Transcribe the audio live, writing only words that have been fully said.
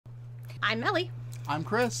I'm Ellie. I'm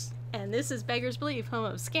Chris. And this is Beggars Believe, home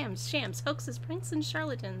of scams, shams, hoaxes, pranks, and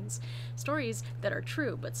charlatans. Stories that are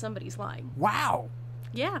true, but somebody's lying. Wow.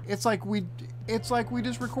 Yeah. It's like we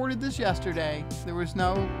just recorded this yesterday. There was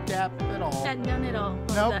no gap at all. None at all.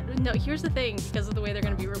 Nope. No, here's the thing. Because of the way they're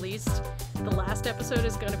going to be released, the last episode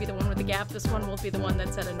is going to be the one with the gap. This one will be the one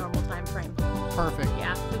that's at a normal time frame. Perfect.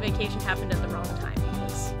 Yeah, the vacation happened at the wrong time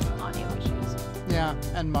because audio issues. Yeah,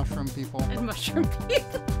 and mushroom people. And mushroom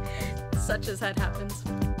people. Such as that happens.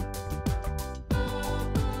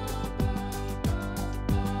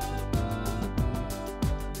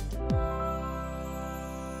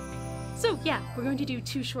 So yeah, we're going to do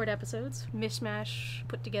 2 short episodes, mishmash,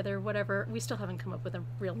 put together, whatever. We still haven't come up with a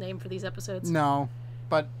real name for these episodes. No,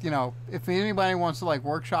 but if anybody wants to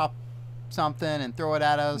workshop something and throw it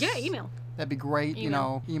at us, yeah, email. That'd be great.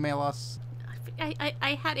 Email us.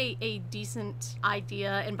 I had a decent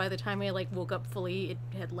idea, and by the time I woke up fully, it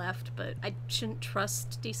had left. But I shouldn't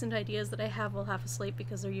trust decent ideas that I have while half asleep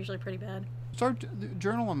because they're usually pretty bad. Start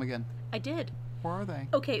journal them again. I did. Where are they?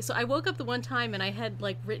 Okay, so I woke up the one time and I had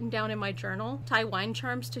written down in my journal, tie wine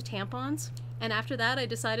charms to tampons. And after that, I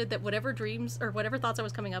decided that whatever dreams or whatever thoughts I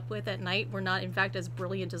was coming up with at night were not, in fact, as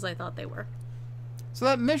brilliant as I thought they were. So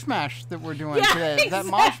that mishmash that we're doing today, exactly. that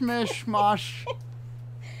mosh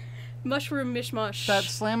Mushroom mishmash. that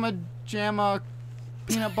slamma jamma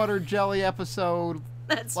peanut butter jelly episode.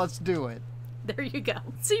 Let's do it. There you go.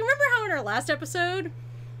 So you remember how in our last episode,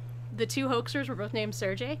 the 2 hoaxers were both named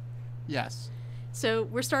Sergey? Yes. So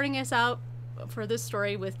we're starting us out for this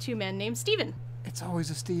story with 2 men named Stephen. It's always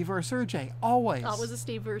a Steve or a Sergey. Always. Always a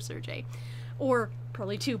Steve or a Sergey. Or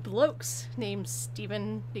probably 2 blokes named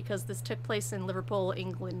Stephen because this took place in Liverpool,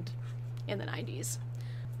 England in the 90s.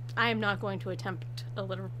 I am not going to attempt a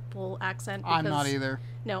Liverpool accent. Because, I'm not either.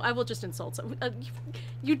 No, I will just insult some.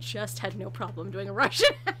 You just had no problem doing a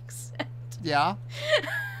Russian accent. Yeah.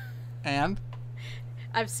 And?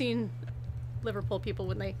 I've seen Liverpool people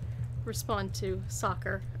when they respond to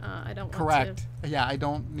soccer. I don't want Correct. to. Yeah, I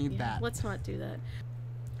don't need that. Let's not do that.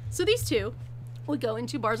 So these 2 would go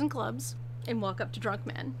into bars and clubs and walk up to drunk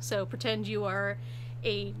men. So pretend you are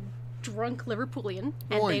a drunk Liverpoolian,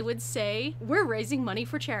 and they would say, "We're raising money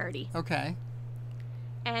for charity." Okay.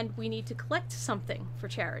 And we need to collect something for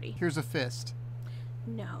charity. Here's a fist.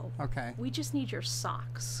 No. Okay. We just need your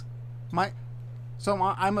socks.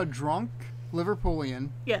 I'm a drunk Liverpoolian.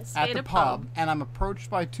 Yes. At the pub, and I'm approached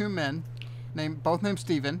by 2 men, both named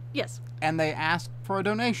Stephen. Yes. And they ask for a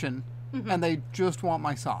donation, and they just want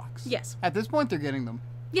my socks. Yes. At this point, they're getting them.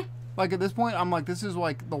 Yeah. At this point, I'm like, this is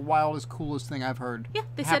the wildest, coolest thing I've heard. Yeah.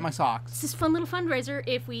 They Have said, my socks. "This is a fun little fundraiser.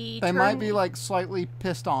 If we They might be slightly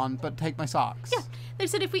pissed on, but take my socks." Yeah. They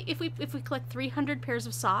said if we collect 300 pairs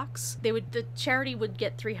of socks, the charity would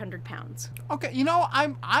get 300 pounds. Okay,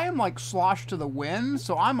 I am sloshed to the wind,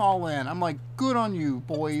 so I'm all in. I'm like, good on you,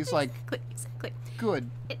 boys. Exactly. Good.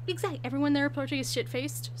 Exactly. Everyone there approaching is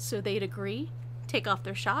shit-faced, so they'd agree, take off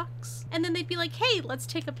their socks, and then they'd be like, "Hey, let's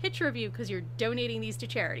take a picture of you because you're donating these to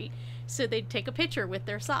charity." So they'd take a picture with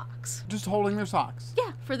their socks. Just holding their socks.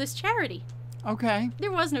 Yeah, for this charity. Okay.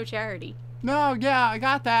 There was no charity. No, yeah, I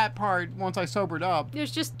got that part once I sobered up.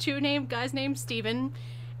 There's just 2 guys named Stephen,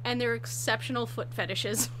 and their exceptional foot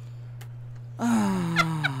fetishes.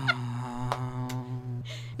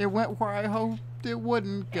 It went where I hoped it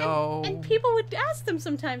wouldn't go. And people would ask them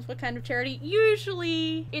sometimes what kind of charity.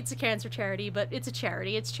 Usually it's a cancer charity, but it's a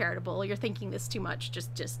charity. It's charitable. You're thinking this too much.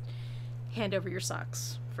 Just hand over your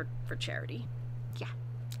socks for charity. Yeah.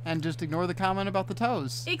 And just ignore the comment about the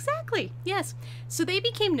toes. Exactly. Yes. So they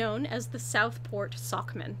became known as the Southport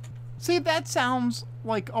Sockmen. See, that sounds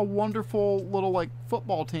like a wonderful little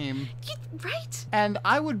football team. Right? And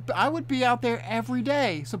I would be out there every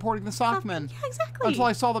day supporting the Sockmen. Yeah, exactly. Until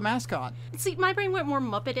I saw the mascot. See, my brain went more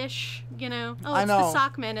Muppet-ish, Oh, it's I know. the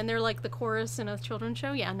Sockmen, and they're like the chorus in a children's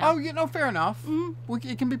show. Yeah, no. Oh, fair enough.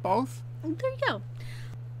 It can be both. There you go.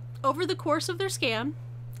 Over the course of their scam,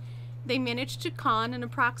 they managed to con an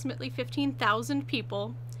approximately 15,000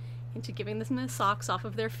 people into giving them the socks off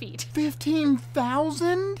of their feet.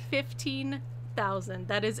 15,000? 15,000.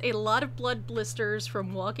 That is a lot of blood blisters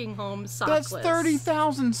from walking home sockless. That's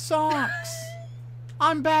 30,000 socks.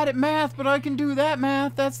 I'm bad at math, but I can do that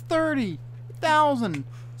math. That's 30,000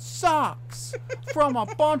 socks from a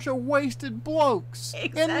bunch of wasted blokes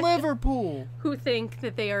in Liverpool. Who think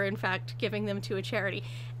that they are, in fact, giving them to a charity.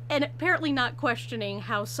 And apparently not questioning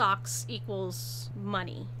how socks equals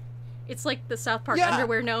money. It's like the South Park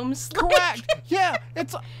underwear gnomes. Correct. Yeah,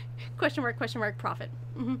 it's question mark, profit.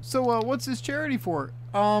 So what's this charity for?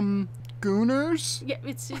 Gooners? Yeah,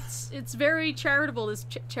 it's very charitable, this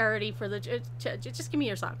charity for the... just give me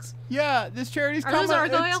your socks. Yeah, this charity's coming. Are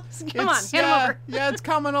those Argyle? Come on, hand them over. Yeah, it's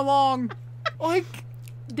coming along. Like,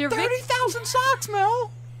 30,000 socks,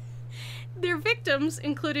 Mel! Their victims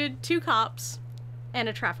included 2 cops and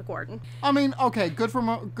a traffic warden. I mean, okay, good for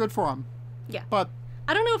them. Yeah. But...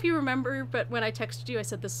 I don't know if you remember, but when I texted you, I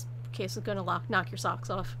said this case is going to knock your socks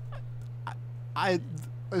off. As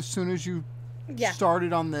soon as you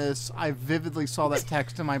started on this, I vividly saw that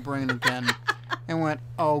text in my brain again and went,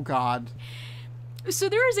 oh, God. So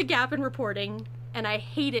there is a gap in reporting, and I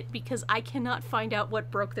hate it because I cannot find out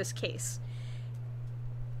what broke this case.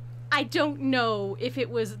 I don't know if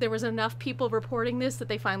there was enough people reporting this that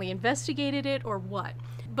they finally investigated it or what.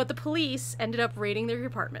 But the police ended up raiding their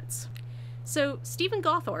apartments. So Stephen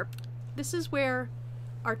Gawthorpe, this is where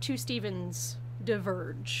our 2 Stephens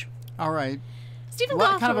diverge. All right. Stephen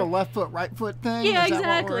Gawthorpe, kind of a left foot, right foot thing? Yeah,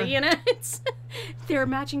 exactly. You know, they're a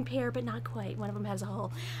matching pair, but not quite. One of them has a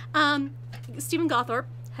hole. Stephen Gawthorpe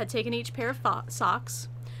had taken each pair of socks,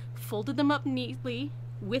 folded them up neatly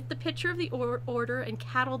with the picture of the order, and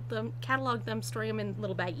cataloged them, storing them in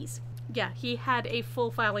little baggies. Yeah, he had a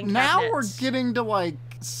full filing cabinet. Now we're getting to, like,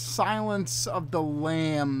 Silence of the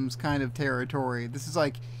Lambs kind of territory. This is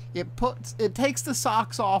like, it takes the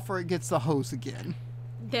socks off or it gets the hose again.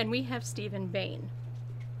 Then we have Stephen Bain.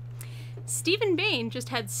 Stephen Bain just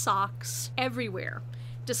had socks everywhere.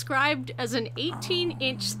 Described as an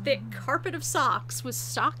 18-inch thick carpet of socks with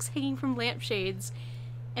socks hanging from lampshades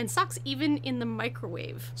and socks even in the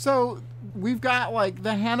microwave. So we've got like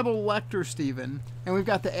the Hannibal Lecter Stephen and we've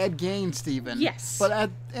got the Ed Gein Stephen. Yes.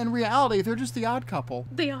 But in reality, they're just the odd couple.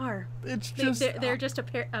 They are. It's just... They're just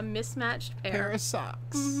a mismatched pair. Of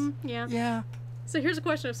socks. Mm-hmm, yeah. Yeah. So here's a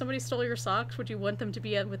question. If somebody stole your socks, would you want them to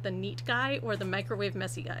be with the neat guy or the microwave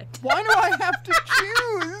messy guy? Why do I have to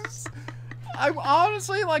choose? I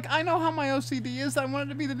honestly, like, I know how my OCD is. I want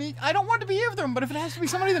it to be the neat... I don't want it to be either of them, but if it has to be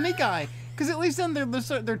somebody, the neat guy. Because at least then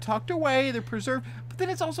they're tucked away, they're preserved. But then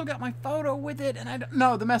it's also got my photo with it, and I don't...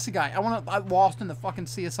 No, the messy guy. I'm lost in the fucking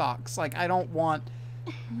sea of socks. Like, I don't want...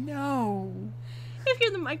 No... If you're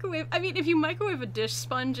in the microwave, I mean, if you microwave a dish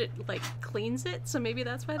sponge, it, like, cleans it, so maybe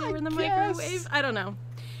that's why they were in the microwave. I don't know.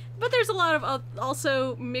 But there's a lot of,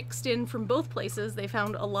 also mixed in from both places, they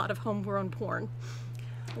found a lot of homegrown porn,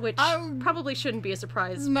 which probably shouldn't be a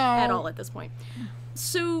surprise at all at this point.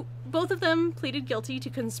 So, both of them pleaded guilty to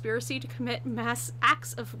conspiracy to commit mass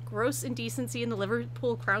acts of gross indecency in the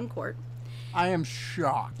Liverpool Crown Court. I am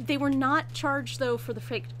shocked. They were not charged, though, for the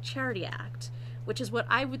Fake Charity Act, which is what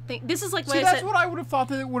I would think. This is like what I said. That's what I would have thought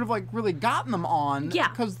that it would have like really gotten them on. Yeah.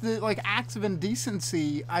 Because the like acts of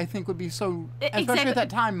indecency, I think, would be so, especially exactly. at that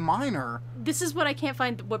time, minor. This is what I can't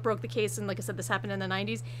find what broke the case, and like I said, this happened in the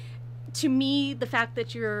 90s. To me, the fact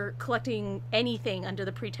that you're collecting anything under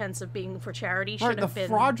the pretense of being for charity should have been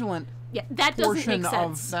fraudulent. Yeah, that doesn't make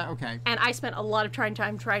sense. Of that, okay. And I spent a lot of time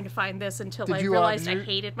trying to find this until I realized I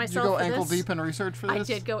hated myself. Did you go ankle deep in research for this? I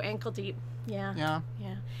did go ankle deep. Yeah. Yeah.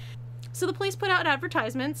 Yeah. So the police put out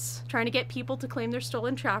advertisements trying to get people to claim their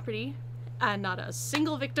stolen property, and not a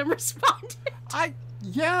single victim responded.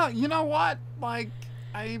 Yeah, you know what?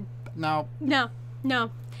 No.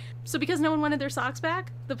 No. So because no one wanted their socks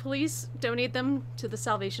back, the police donated them to the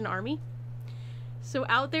Salvation Army. So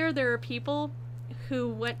out there are people who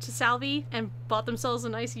went to Salvy and bought themselves a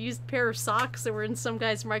nice used pair of socks that were in some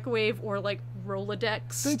guy's microwave or like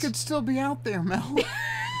Rolodex. They could still be out there, Mel.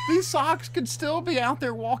 These socks could still be out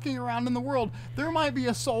there walking around in the world. There might be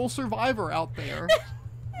a sole survivor out there.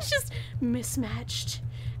 It's just mismatched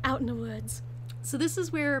out in the woods. So this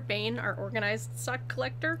is where Bain, our organized sock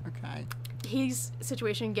collector, his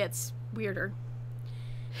situation gets weirder.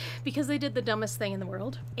 Because they did the dumbest thing in the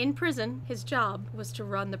world. In prison, his job was to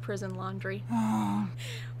run the prison laundry,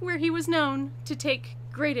 where he was known to take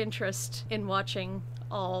great interest in watching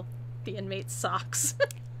all the inmates' socks.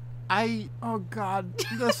 Oh God,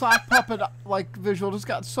 the sock puppet visual just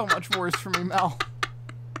got so much worse for me, Mel.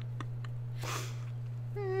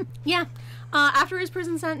 Yeah. After his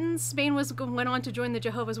prison sentence, Bain went on to join the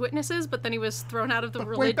Jehovah's Witnesses, but then he was thrown out of the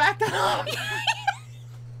religion. Wait, back that up!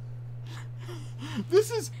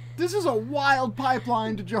 This is a wild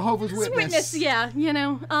pipeline to Jehovah's Witness. Yeah,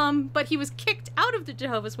 but he was kicked out of the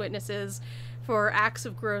Jehovah's Witnesses for acts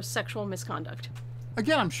of gross sexual misconduct.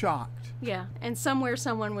 Again, I'm shocked. Yeah, and somewhere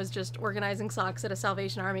someone was just organizing socks at a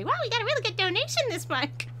Salvation Army. Wow, we got a really good donation this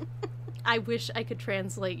month. I wish I could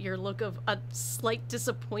translate your look of a slight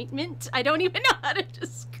disappointment. I don't even know how to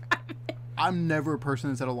describe it. I'm never a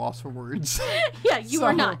person that's at a loss for words. Yeah, you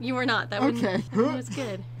are not. You are not. That was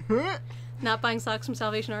good. Huh? Not buying socks from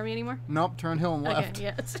Salvation Army anymore? Nope, turn hill and left. Okay,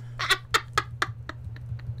 yes.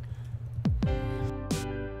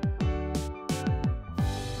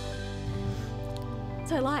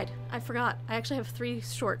 I lied. I forgot. I actually have 3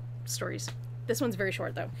 short stories. This one's very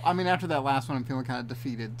short, though. I mean, after that last one, I'm feeling kind of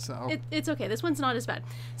defeated, so... It's okay. This one's not as bad.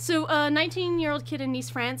 So, a 19-year-old kid in Nice,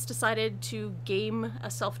 France decided to game a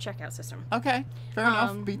self-checkout system. Okay, fair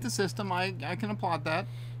enough. Beat the system. I can applaud that.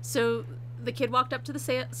 So, the kid walked up to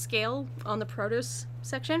the scale on the produce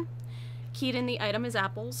section, keyed in the item as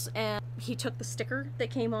apples, and he took the sticker that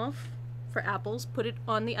came off for apples, put it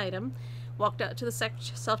on the item, walked out to the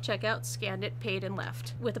self-checkout, scanned it, paid, and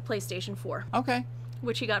left with a PlayStation 4. Okay.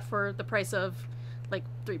 Which he got for the price of, like,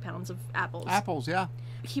 3 pounds of apples. Apples, yeah.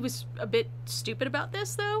 He was a bit stupid about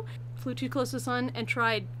this, though. Flew too close to the sun and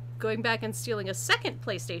tried going back and stealing a second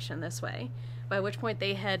PlayStation this way, by which point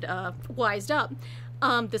they had wised up.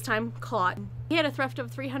 This time caught. He had a theft of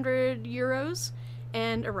 300 euros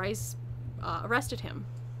and arrested him.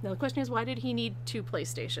 Now the question is, why did he need 2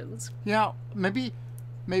 PlayStations? Yeah, maybe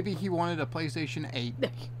he wanted a PlayStation 8.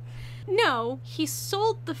 No, he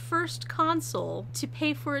sold the first console to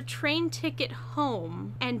pay for a train ticket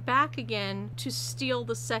home and back again to steal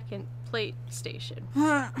the second PlayStation.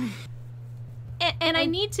 And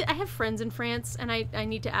I have friends in France, and I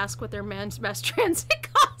need to ask what their mass transit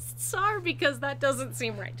costs are, because that doesn't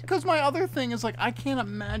seem right to me. Because my other thing is, like, I can't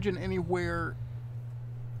imagine anywhere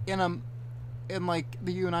in like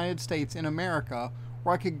the United States, in America,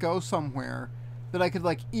 where I could go somewhere that I could,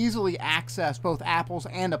 like, easily access both apples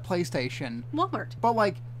and a PlayStation. Walmart. But,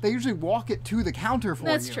 like, they usually walk it to the counter for you.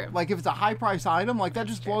 That's true. Like, if it's a high-price item, like, that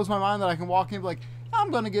just blows my mind that I can walk in and be like,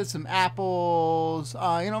 I'm going to get some apples,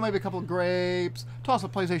 maybe a couple of grapes, toss a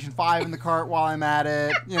PlayStation 5 in the cart while I'm at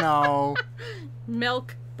it,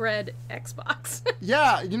 Milk, bread, Xbox.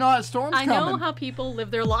 Yeah, you know that storm's coming. I know how people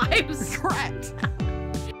live their lives. Correct.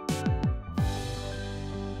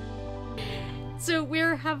 So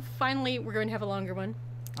we're going to have a longer one.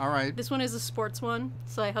 All right. This one is a sports one,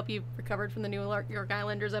 so I hope you recovered from the New York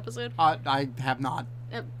Islanders episode. I have not.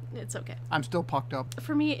 It's okay. I'm still pucked up.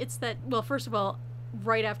 For me, it's that, well, first of all,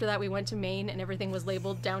 right after that we went to Maine and everything was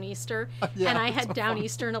labeled Downeaster. Yeah, and I had so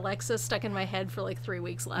Downeaster and Alexa stuck in my head for like 3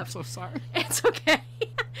 weeks left. I'm so sorry. It's okay.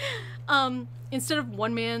 Instead of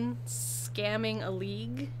one man scamming a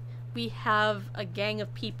league, we have a gang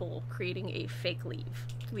of people creating a fake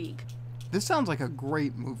league. This sounds like a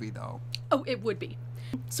great movie, though. Oh, it would be.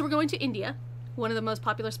 So we're going to India. One of the most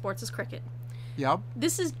popular sports is cricket. Yep.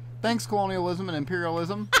 Thanks, colonialism and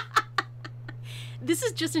imperialism. This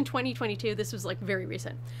is just in 2022. This was, like, very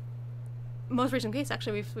recent. Most recent case,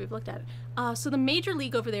 actually, we've looked at it. So the major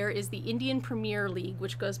league over there is the Indian Premier League,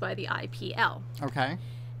 which goes by the IPL. Okay.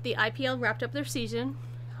 The IPL wrapped up their season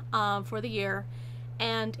for the year,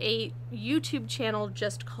 and a YouTube channel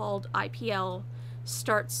just called IPL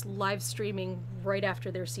starts live streaming right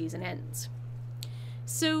after their season ends.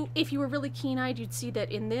 So if you were really keen-eyed, you'd see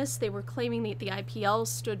that in this they were claiming that the IPL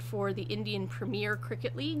stood for the Indian Premier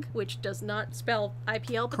Cricket League, which does not spell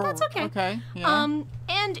IPL, but that's okay. Okay, yeah.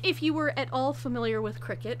 And if you were at all familiar with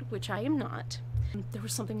cricket, which I am not, there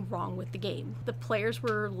was something wrong with the game. The players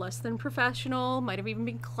were less than professional, might have even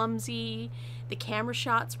been clumsy. The camera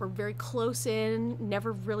shots were very close in,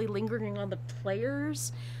 never really lingering on the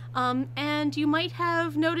players. And you might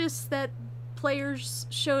have noticed that players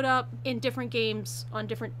showed up in different games on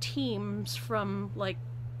different teams from, like,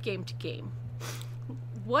 game to game.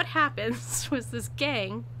 What happens was this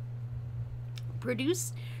gang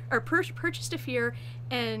purchased Afir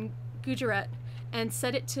and Gujarat and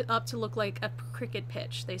set it up to look like a cricket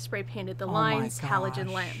pitch. They spray painted the lines,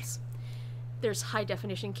 halogen lamps. There's high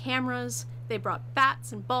definition cameras. They brought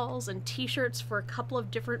bats and balls and t-shirts for a couple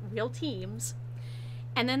of different real teams.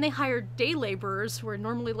 And then they hired day laborers who were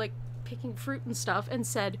normally, like, picking fruit and stuff, and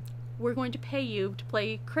said, we're going to pay you to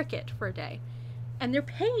play cricket for a day. And they're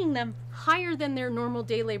paying them higher than their normal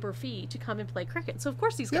day labor fee to come and play cricket. So of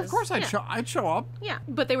course these guys... Yeah, of course I'd show up. Yeah,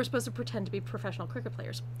 but they were supposed to pretend to be professional cricket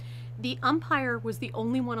players. The umpire was the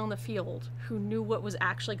only one on the field who knew what was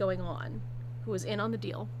actually going on, who was in on the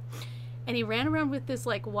deal. And he ran around with this,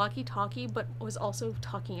 like, walkie-talkie, but was also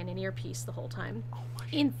talking in an earpiece the whole time. Oh my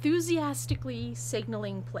God. Enthusiastically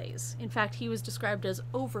signaling plays. In fact, he was described as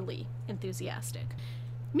overly enthusiastic.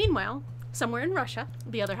 Meanwhile, somewhere in Russia,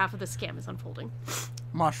 the other half of the scam is unfolding.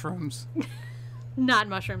 Mushrooms. Not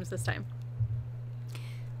mushrooms this time.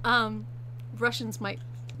 Russians might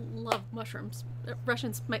love mushrooms.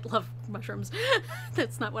 Russians might love mushrooms.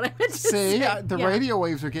 That's not what I meant to say. See, the radio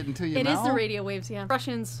waves are getting to you now. It is the radio waves, yeah.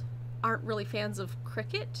 Russians aren't really fans of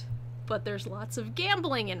cricket, but there's lots of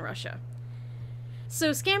gambling in Russia. So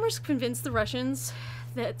scammers convinced the Russians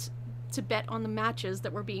that to bet on the matches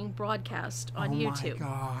that were being broadcast on YouTube. Oh my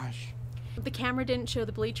gosh. The camera didn't show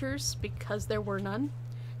the bleachers because there were none.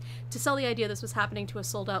 to sell the idea this was happening to a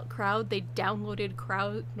sold-out crowd, they downloaded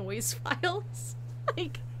crowd noise files.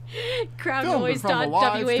 Like,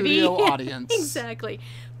 crowdnoise.wab. audience. Exactly.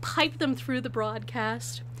 Piped them through the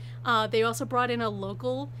broadcast. They also brought in a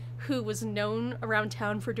local who was known around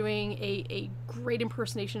town for doing a great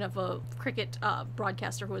impersonation of a cricket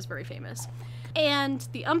broadcaster who was very famous. And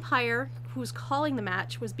the umpire who was calling the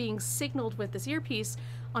match was being signaled with this earpiece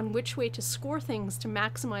on which way to score things to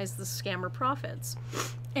maximize the scammer profits.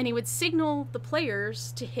 And he would signal the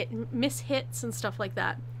players to miss hits and stuff like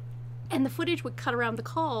that. And the footage would cut around the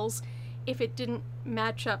calls if it didn't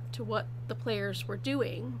match up to what the players were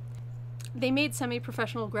doing. They made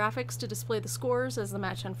semi-professional graphics to display the scores as the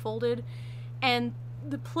match unfolded, and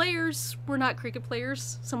the players were not cricket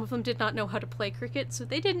players. Some of them did not know how to play cricket, so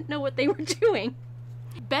they didn't know what they were doing.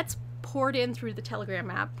 Bets poured in through the Telegram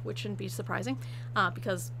app, which shouldn't be surprising,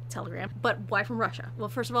 because Telegram. But why from Russia? Well,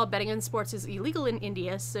 first of all, betting on sports is illegal in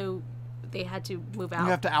India, so they had to move out.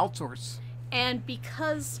 You have to outsource. And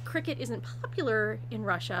because cricket isn't popular in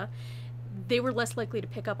Russia, they were less likely to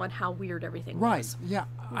pick up on how weird everything was. Right, yeah.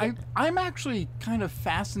 I'm actually kind of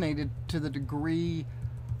fascinated to the degree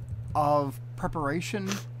of preparation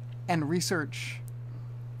and research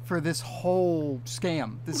for this whole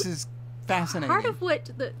scam. This is fascinating. Part of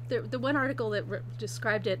what the one article that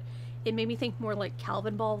described it, it made me think more like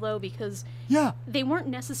Calvin Ball, though, because they weren't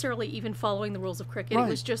necessarily even following the rules of cricket. Right. It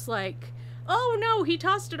was just like, oh no, he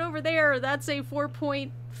tossed it over there. That's a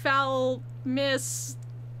 4-point foul miss.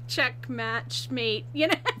 Check match mate, you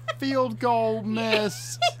know. Field goal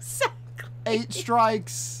missed. Exactly. 8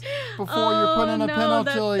 strikes before you're put in a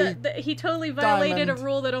penalty. He totally violated a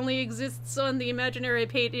rule that only exists on the imaginary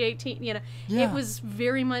page 18. You know, It was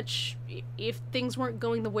very much, if things weren't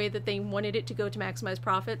going the way that they wanted it to go to maximize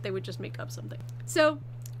profit, they would just make up something. So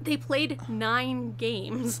they played 9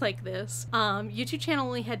 games like this. YouTube channel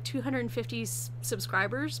only had 250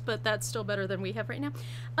 subscribers, but that's still better than we have right now.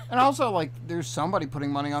 And also, like, there's somebody putting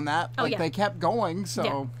money on that. Like, they kept going, so...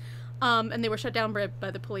 Yeah. And they were shut down by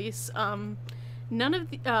the police. None of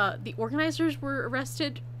the organizers were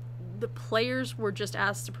arrested. The players were just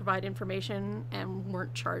asked to provide information and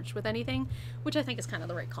weren't charged with anything, which I think is kind of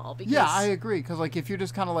the right call. Because I agree. Because, like, if you're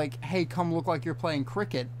just kind of like, hey, come look like you're playing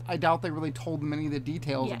cricket, I doubt they really told them any of the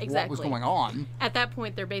details of what was going on. At that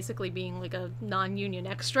point, they're basically being like a non-union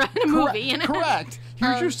extra in a movie. You know? Correct.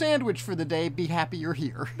 Here's your sandwich for the day. Be happy you're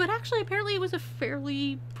here. But actually, apparently, it was a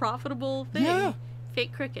fairly profitable thing. Yeah.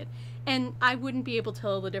 Fake cricket. And I wouldn't be able to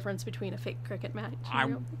tell the difference between a fake cricket match.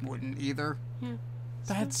 I wouldn't either. Yeah.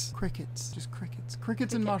 That's crickets. Just crickets.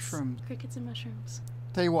 Crickets and mushrooms. Crickets and mushrooms.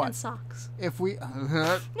 Tell you what. And socks. If we...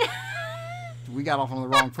 we got off on the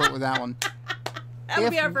wrong foot with that one. That would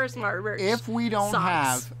be our first merch. If we don't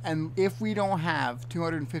have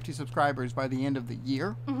 250 subscribers by the end of the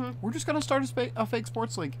year, we're just going to start a fake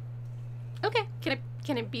sports league. Okay.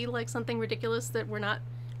 Can it be like something ridiculous that we're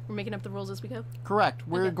making up the rules as we go? Correct.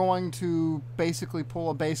 We're going to basically pull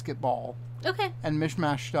a basketball. Okay. And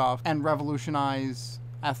mishmash stuff and revolutionize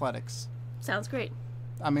athletics. Sounds great.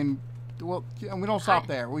 I mean, well, we don't stop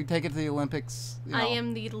there. We take it to the Olympics. You know. I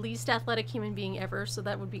am the least athletic human being ever, so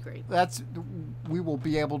that would be great. We will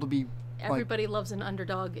be able to be... Everybody loves an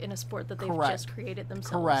underdog in a sport that they've just created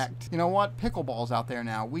themselves. Correct. You know what? Pickleball's out there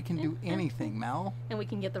now. We can do anything, Mel. And we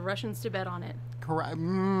can get the Russians to bet on it. Correct.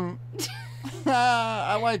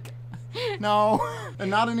 I like... No.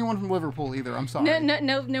 And not anyone from Liverpool either. I'm sorry.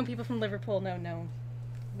 No people from Liverpool. No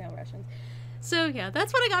Russians. So, yeah,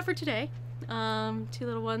 that's what I got for today. 2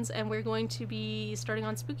 little ones, and we're going to be starting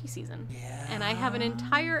on spooky season. Yeah. And I have an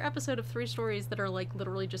entire episode of 3 stories that are, like,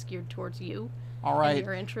 literally just geared towards you. All right. And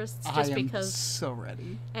your interests. Just because. I'm so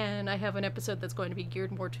ready. And I have an episode that's going to be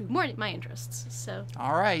geared more to my interests. So.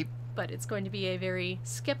 All right. But it's going to be a very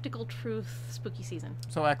skeptical truth spooky season.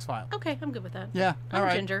 So X-File. Okay, I'm good with that. Yeah, all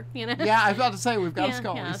right. Ginger, you know. Yeah, I was about to say we've got a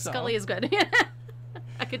Scully. Yeah, Scully is good.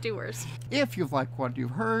 I could do worse. If you've liked what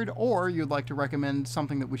you've heard, or you'd like to recommend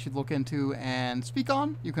something that we should look into and speak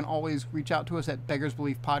on, you can always reach out to us at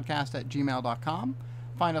beggarsbeliefpodcast@gmail.com.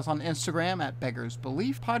 Find us on Instagram at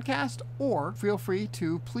beggarsbeliefpodcast, or feel free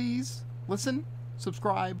to please listen,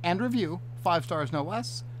 subscribe, and review, 5 stars no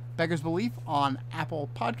less, Beggars Belief on Apple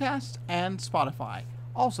Podcasts and Spotify.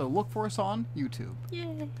 Also, look for us on YouTube.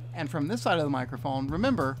 Yay. And from this side of the microphone,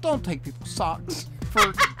 remember, don't take people's socks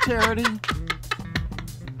for charity.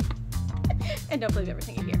 And don't believe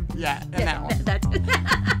everything you hear. Yeah, and that one. That's